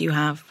thoughts you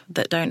have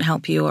that don't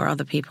help you or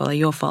other people are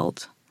your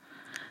fault?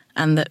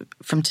 And that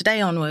from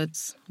today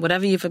onwards,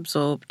 whatever you've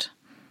absorbed,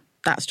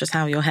 that's just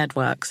how your head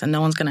works, and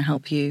no one's going to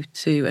help you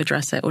to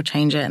address it or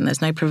change it. And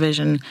there's no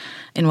provision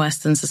in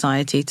Western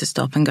society to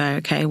stop and go,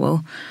 okay,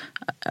 well,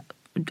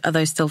 are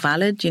those still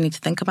valid? Do you need to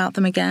think about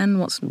them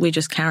again? We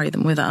just carry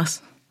them with us.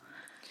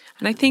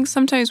 And I think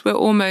sometimes we're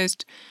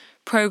almost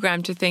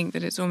programmed to think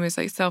that it's almost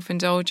like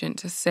self-indulgent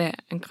to sit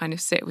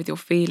with your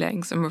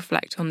feelings and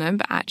reflect on them,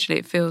 but actually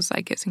it feels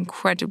like it's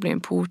incredibly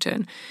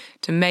important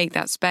to make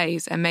that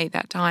space and make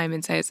that time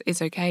and say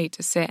it's okay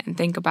to sit and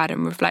think about it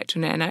and reflect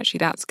on it. And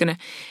actually and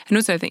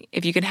also I think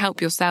if you can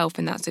help yourself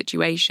in that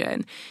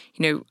situation,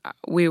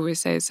 we always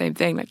say the same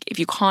thing, like if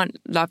you can't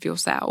love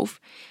yourself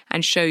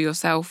and show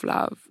yourself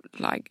love,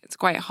 like it's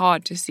quite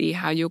hard to see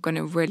how you're going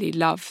to really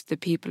love the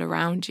people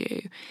around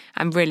you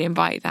and really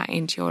invite that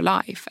into your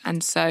life.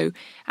 And so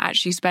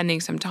actually spending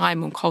some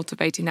time on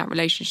cultivating that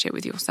relationship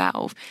with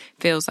yourself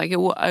feels like it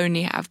will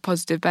only have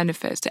positive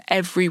benefits to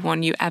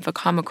everyone you ever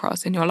come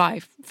across in your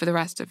life for the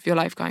rest of your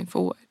life going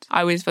forward.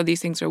 I always feel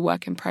these things are a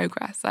work in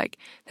progress. Like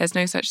there's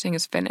no such thing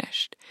as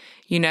finished.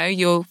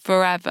 You'll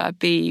forever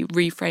be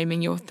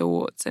reframing your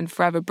thoughts and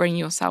forever bringing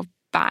yourself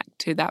back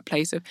to that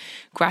place of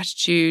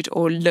gratitude,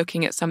 or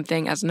looking at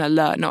something as an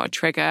alert, not a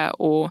trigger,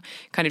 or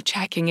kind of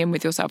checking in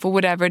with yourself or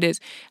whatever it is.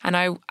 And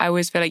I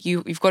always feel like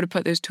you've got to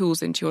put those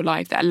tools into your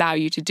life that allow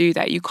you to do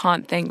that. You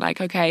can't think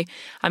like, okay,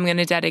 I'm going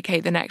to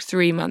dedicate the next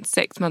 3 months,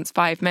 6 months,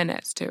 5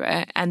 minutes to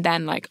it, and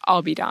then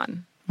I'll be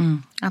done.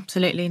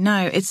 Absolutely.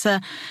 No, it's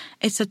a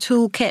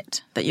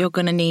toolkit that you're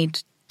going to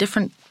need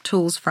different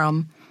tools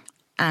from,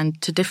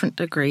 and to different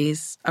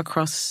degrees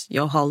across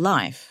your whole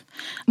life.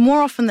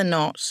 More often than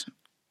not,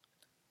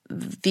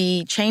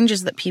 the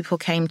changes that people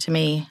came to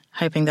me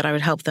hoping that I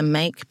would help them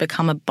make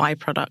become a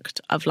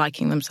byproduct of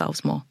liking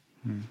themselves more.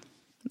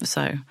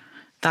 So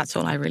that's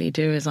all I really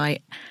do, is I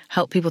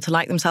help people to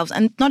like themselves.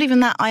 And not even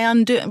that,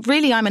 I'm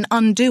an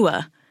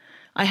undoer.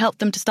 I help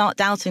them to start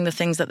doubting the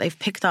things that they've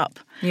picked up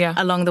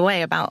along the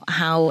way about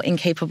how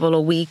incapable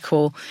or weak,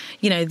 or,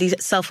 these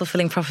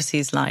self-fulfilling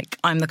prophecies like,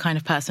 I'm the kind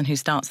of person who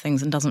starts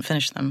things and doesn't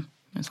finish them.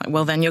 It's like,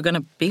 well, then you're going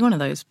to be one of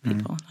those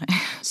people.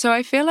 So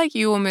I feel like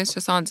you almost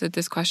just answered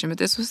this question, but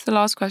this was the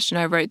last question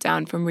I wrote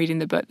down from reading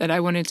the book that I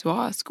wanted to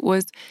ask,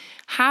 was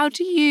how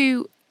do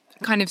you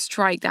kind of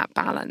strike that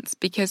balance?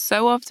 Because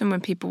so often when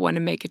people want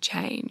to make a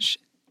change,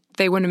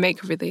 they want to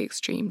make a really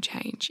extreme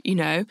change,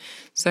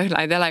 So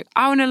they're like,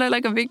 I want to look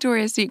like a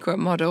Victoria's Secret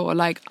model, or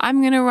like, I'm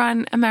going to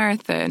run a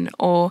marathon,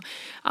 or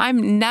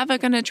I'm never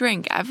going to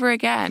drink ever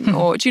again,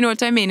 or do you know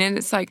what I mean? And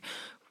it's like,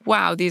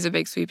 wow, these are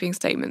big sweeping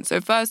statements. So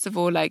first of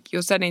all,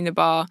 you're setting the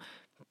bar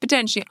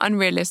potentially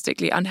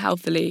unrealistically,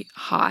 unhealthily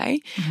high.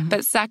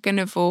 But second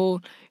of all,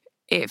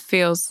 it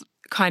feels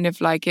kind of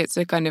like it's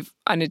a kind of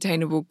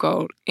unattainable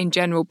goal in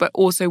general, but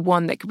also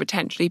one that could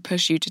potentially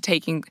push you to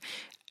taking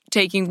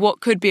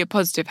what could be a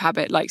positive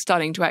habit, like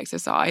starting to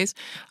exercise,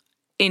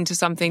 into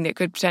something that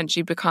could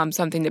potentially become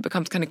something that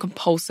becomes kind of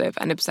compulsive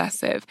and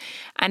obsessive.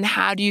 And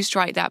how do you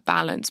strike that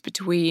balance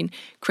between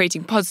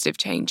creating positive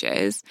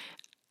changes,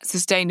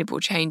 sustainable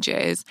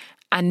changes,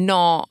 and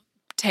not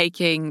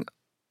taking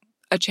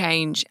a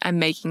change and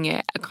making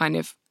it a kind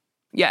of,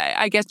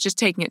 I guess just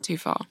taking it too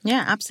far?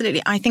 Yeah,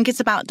 absolutely. I think it's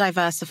about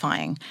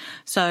diversifying.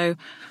 So,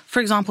 for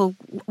example,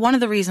 one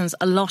of the reasons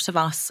a lot of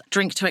us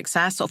drink to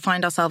excess or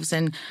find ourselves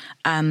in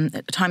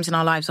times in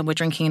our lives when we're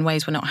drinking in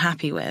ways we're not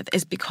happy with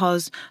is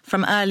because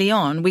from early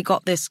on, we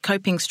got this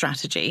coping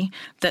strategy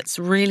that's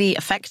really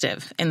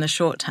effective in the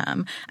short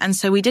term. And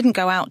so we didn't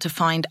go out to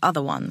find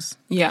other ones.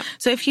 Yeah.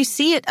 So if you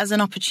see it as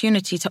an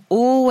opportunity to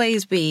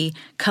always be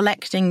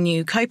collecting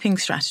new coping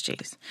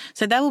strategies.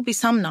 So there will be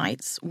some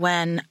nights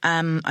when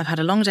I've had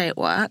a long day at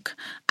work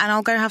and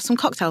I'll go have some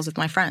cocktails with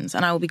my friends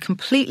and I will be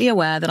completely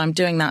aware that I'm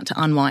doing that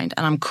to unwind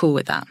and I'm cool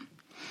with that.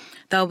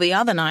 There'll be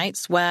other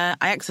nights where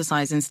I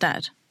exercise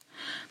instead.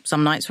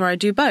 Some nights where I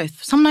do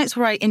both. Some nights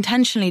where I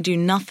intentionally do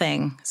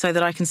nothing so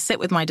that I can sit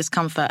with my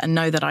discomfort and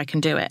know that I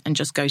can do it and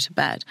just go to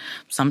bed.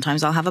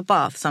 Sometimes I'll have a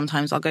bath.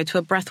 Sometimes I'll go to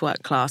a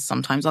breathwork class.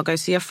 Sometimes I'll go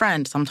see a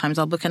friend. Sometimes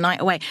I'll book a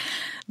night away.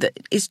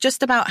 It's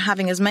just about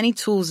having as many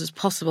tools as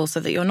possible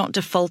so that you're not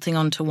defaulting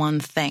onto one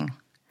thing.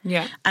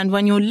 Yeah. And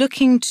when you're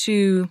looking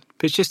to...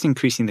 But it's just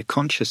increasing the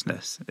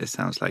consciousness. It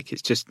sounds like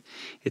it's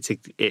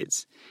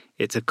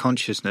a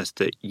consciousness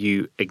that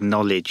you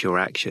acknowledge your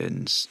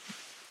actions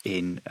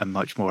in a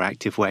much more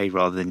active way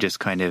rather than just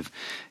kind of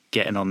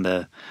getting on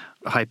the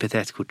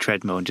hypothetical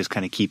treadmill and just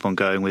kind of keep on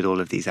going with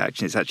all of these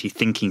actions. It's actually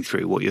thinking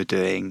through what you're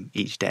doing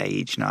each day,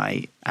 each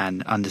night,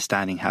 and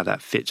understanding how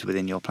that fits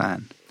within your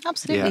plan.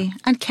 Absolutely. Yeah.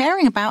 And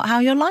caring about how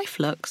your life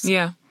looks.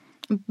 Yeah.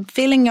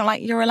 Feeling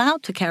like you're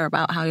allowed to care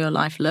about how your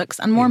life looks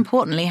and more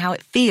importantly, how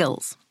it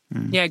feels.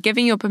 Yeah,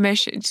 giving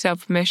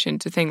yourself permission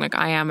to think like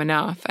I am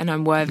enough and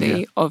I'm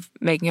worthy of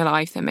making a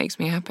life that makes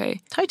me happy.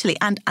 Totally.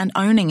 And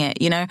owning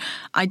it. You know,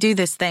 I do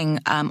this thing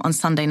on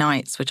Sunday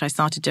nights, which I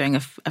started doing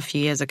a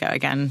few years ago,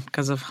 again,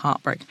 because of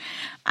heartbreak.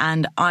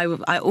 And I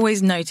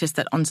always noticed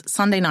that on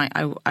Sunday night,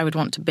 I would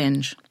want to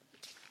binge.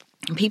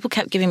 And people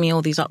kept giving me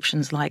all these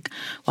options like,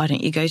 why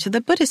don't you go to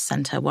the Buddhist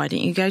center? Why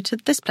don't you go to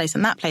this place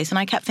and that place? And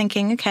I kept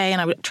thinking, okay, and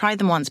I would try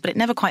them once, but it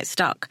never quite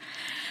stuck.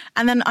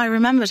 And then I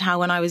remembered how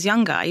when I was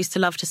younger, I used to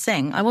love to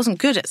sing. I wasn't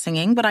good at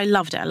singing, but I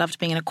loved it. I loved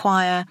being in a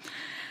choir.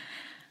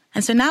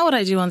 And so now what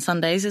I do on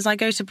Sundays is I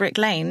go to Brick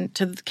Lane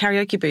to the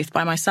karaoke booth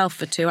by myself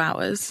for 2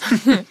 hours.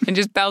 And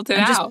just belt it out.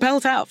 And just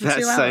belt out for 2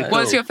 hours. So cool.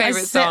 What's your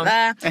favourite song?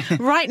 There.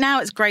 Right now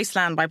it's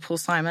Graceland by Paul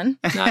Simon.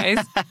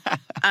 Nice.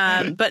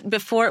 But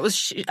before it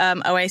was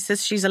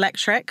Oasis, She's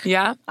Electric.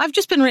 Yeah. I've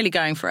just been really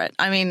going for it.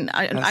 I mean,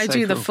 I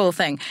do the full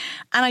thing.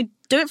 And I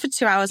do it for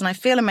 2 hours and I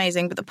feel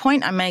amazing. But the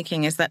point I'm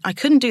making is that I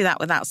couldn't do that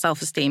without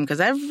self-esteem because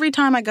every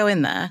time I go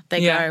in there,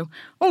 they go,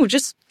 oh,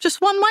 just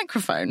one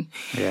microphone.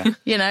 Yeah.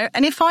 You know,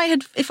 and if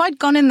I'd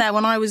gone in there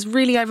when I was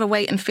really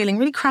overweight and feeling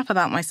really crap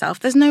about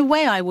myself, there's no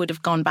way I would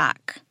have gone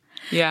back.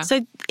 Yeah.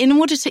 So in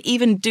order to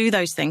even do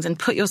those things and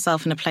put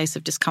yourself in a place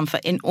of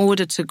discomfort, in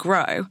order to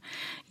grow,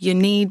 you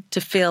need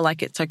to feel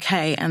like it's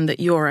okay and that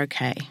you're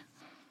okay.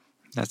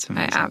 That's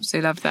amazing. I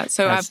absolutely love that.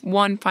 So I have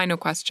one final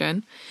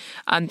question,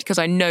 because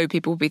I know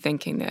people will be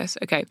thinking this.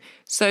 Okay,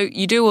 so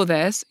you do all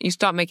this, you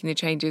start making the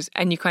changes,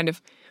 and you kind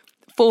of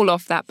fall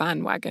off that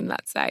bandwagon,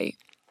 let's say,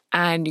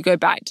 and you go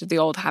back to the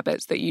old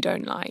habits that you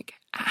don't like.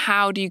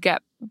 How do you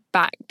get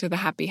back to the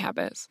happy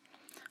habits?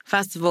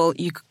 First of all,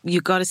 you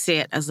got to see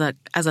it as a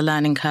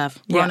learning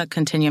curve. We're on a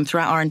continuum.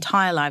 Throughout our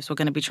entire lives, we're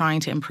going to be trying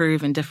to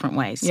improve in different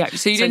ways. Yeah,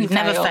 so you've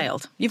never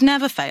failed. You've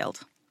never failed.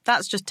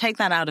 That's just take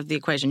that out of the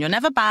equation. You're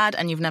never bad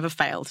and you've never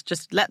failed.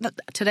 Just let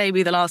today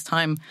be the last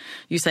time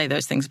you say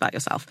those things about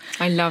yourself.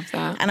 I love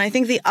that. And I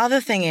think the other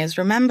thing is,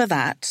 remember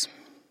that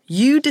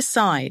you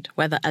decide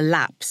whether a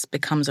lapse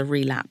becomes a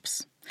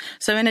relapse.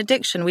 So in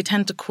addiction, we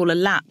tend to call a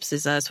lapse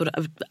as a sort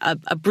of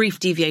a brief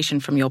deviation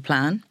from your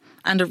plan.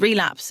 And a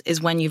relapse is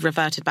when you've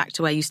reverted back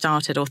to where you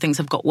started or things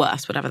have got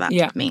worse, whatever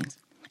that means.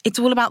 It's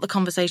all about the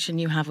conversation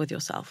you have with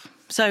yourself.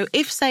 So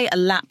if, say, a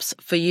lapse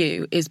for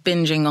you is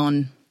binging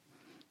on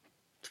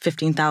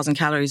 15,000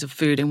 calories of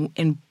food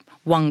in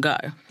one go,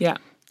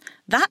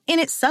 that in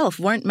itself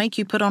won't make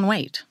you put on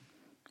weight.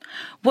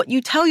 What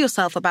you tell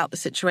yourself about the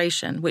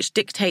situation, which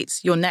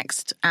dictates your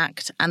next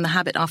act and the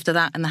habit after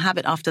that and the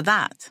habit after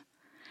that,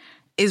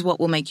 is what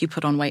will make you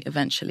put on weight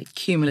eventually,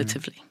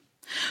 cumulatively.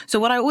 So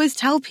what I always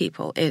tell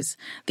people is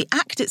the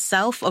act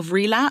itself of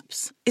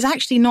relapse is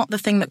actually not the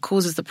thing that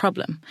causes the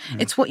problem.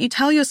 It's what you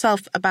tell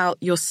yourself about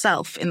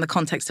yourself in the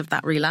context of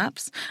that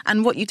relapse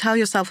and what you tell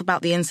yourself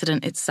about the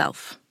incident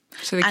itself.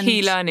 So the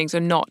key learnings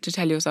are not to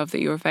tell yourself that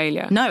you're a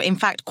failure. No, in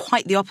fact,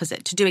 quite the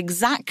opposite. To do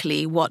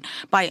exactly what,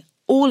 by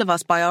all of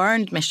us, by our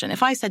own admission,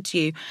 if I said to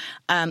you,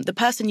 the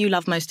person you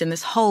love most in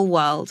this whole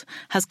world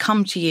has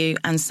come to you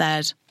and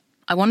said,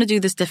 I want to do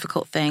this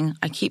difficult thing.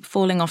 I keep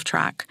falling off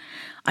track.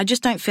 I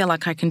just don't feel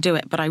like I can do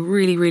it, but I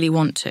really, really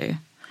want to.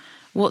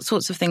 what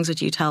sorts of things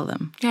would you tell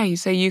them? Yeah, you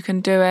say you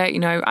can do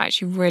it, I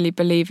actually really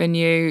believe in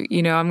you,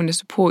 I'm going to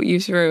support you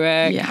through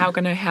it. Yeah. How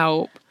can I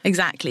help?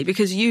 Exactly,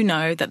 because you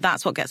know that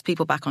that's what gets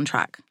people back on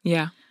track.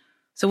 Yeah.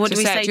 So what do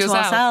we say to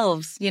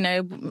ourselves?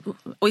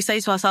 We say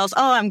to ourselves,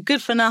 oh, I'm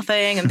good for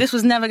nothing and this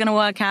was never going to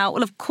work out.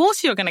 Well, of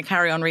course you're going to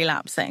carry on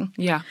relapsing.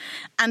 Yeah.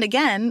 And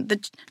again, the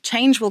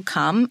change will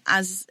come,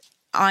 as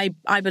I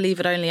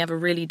believe it only ever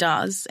really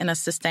does in a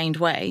sustained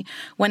way,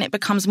 when it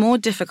becomes more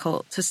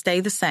difficult to stay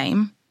the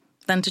same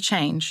than to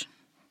change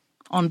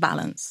on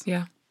balance.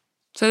 Yeah.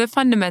 So the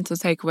fundamental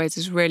takeaways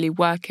is really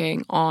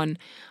working on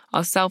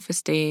our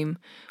self-esteem,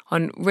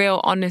 on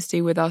real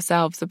honesty with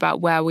ourselves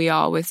about where we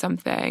are with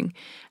something.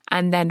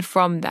 And then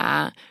from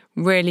that,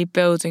 really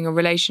building a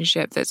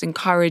relationship that's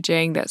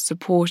encouraging, that's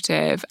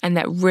supportive, and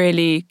that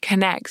really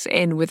connects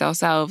in with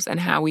ourselves and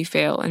how we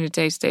feel on a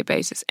day-to-day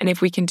basis. And if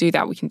we can do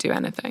that, we can do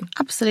anything.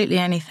 Absolutely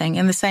anything,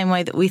 in the same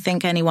way that we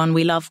think anyone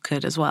we love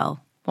could as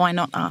well. Why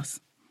not us?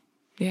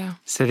 Yeah.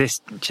 So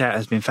this chat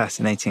has been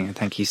fascinating, and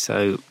thank you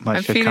so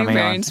much for coming on. I'm feeling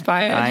very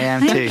inspired. I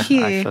am too. Thank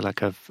you. I feel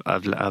like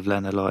I've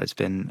learned a lot. It's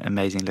been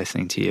amazing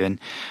listening to you. And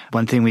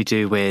one thing we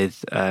do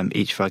with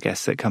each of our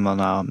guests that come on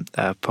our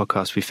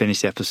podcast, we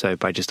finish the episode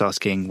by just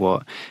asking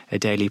what a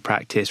daily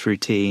practice,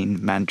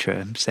 routine,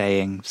 mantra,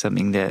 saying,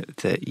 something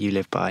that you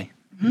live by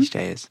each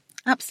day is.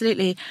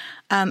 Absolutely.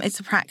 It's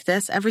a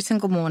practice. Every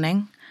single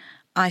morning,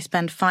 I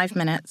spend 5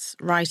 minutes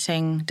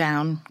writing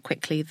down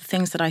quickly the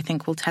things that I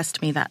think will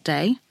test me that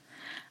day,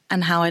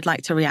 and how I'd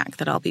like to react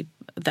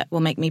that will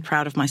make me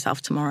proud of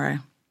myself tomorrow.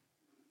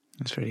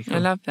 That's really cool. I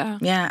love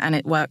that. Yeah, and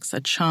it works a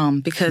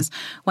charm, because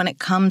when it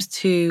comes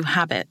to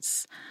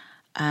habits,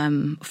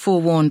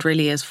 forewarned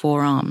really is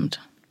forearmed.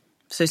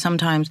 So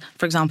sometimes,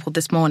 for example,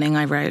 this morning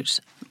I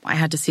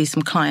had to see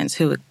some clients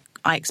who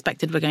I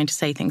expected were going to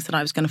say things that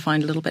I was going to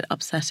find a little bit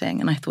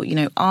upsetting. And I thought,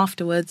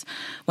 afterwards,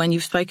 when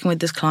you've spoken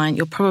with this client,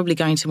 you're probably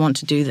going to want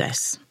to do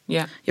this.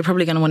 Yeah. You're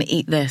probably going to want to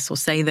eat this or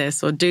say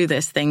this or do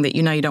this thing that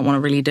you don't want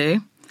to really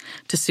do.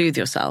 To soothe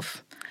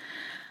yourself,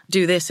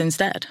 do this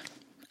instead.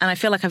 And I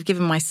feel like I've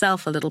given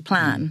myself a little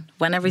plan.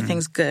 When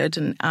everything's good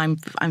and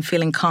I'm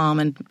feeling calm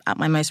and at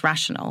my most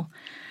rational,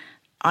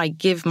 I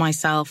give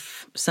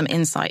myself some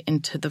insight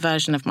into the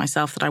version of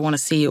myself that I want to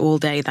see all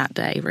day that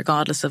day,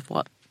 regardless of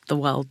what the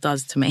world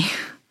does to me.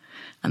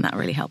 And that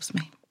really helps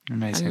me.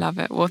 Amazing. I love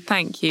it. Well,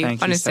 thank you.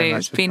 Thank Honestly, you so much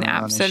it's for been coming on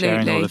and absolutely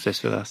sharing all of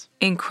this with us.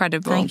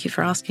 Incredible. Thank you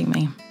for asking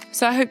me.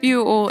 So I hope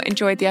you all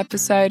enjoyed the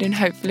episode, and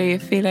hopefully you're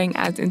feeling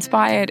as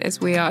inspired as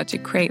we are to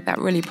create that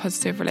really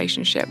positive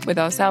relationship with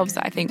ourselves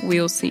that I think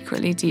we all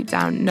secretly deep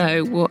down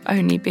know will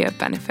only be of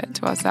benefit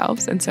to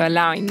ourselves. And so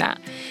allowing that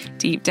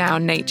deep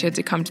down nature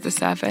to come to the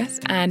surface.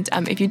 And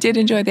if you did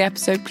enjoy the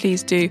episode,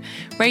 please do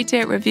rate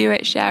it, review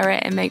it, share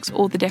it. It makes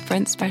all the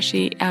difference,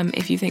 especially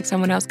if you think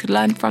someone else could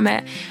learn from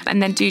it. And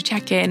then do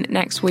check in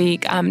next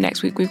week.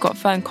 Next week we've got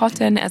Fern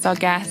Cotton as our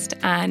guest,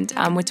 and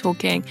we're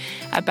talking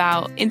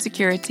about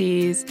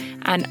insecurities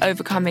and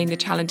overcoming the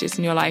challenges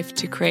in your life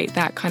to create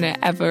that kind of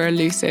ever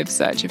elusive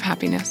search of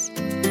happiness.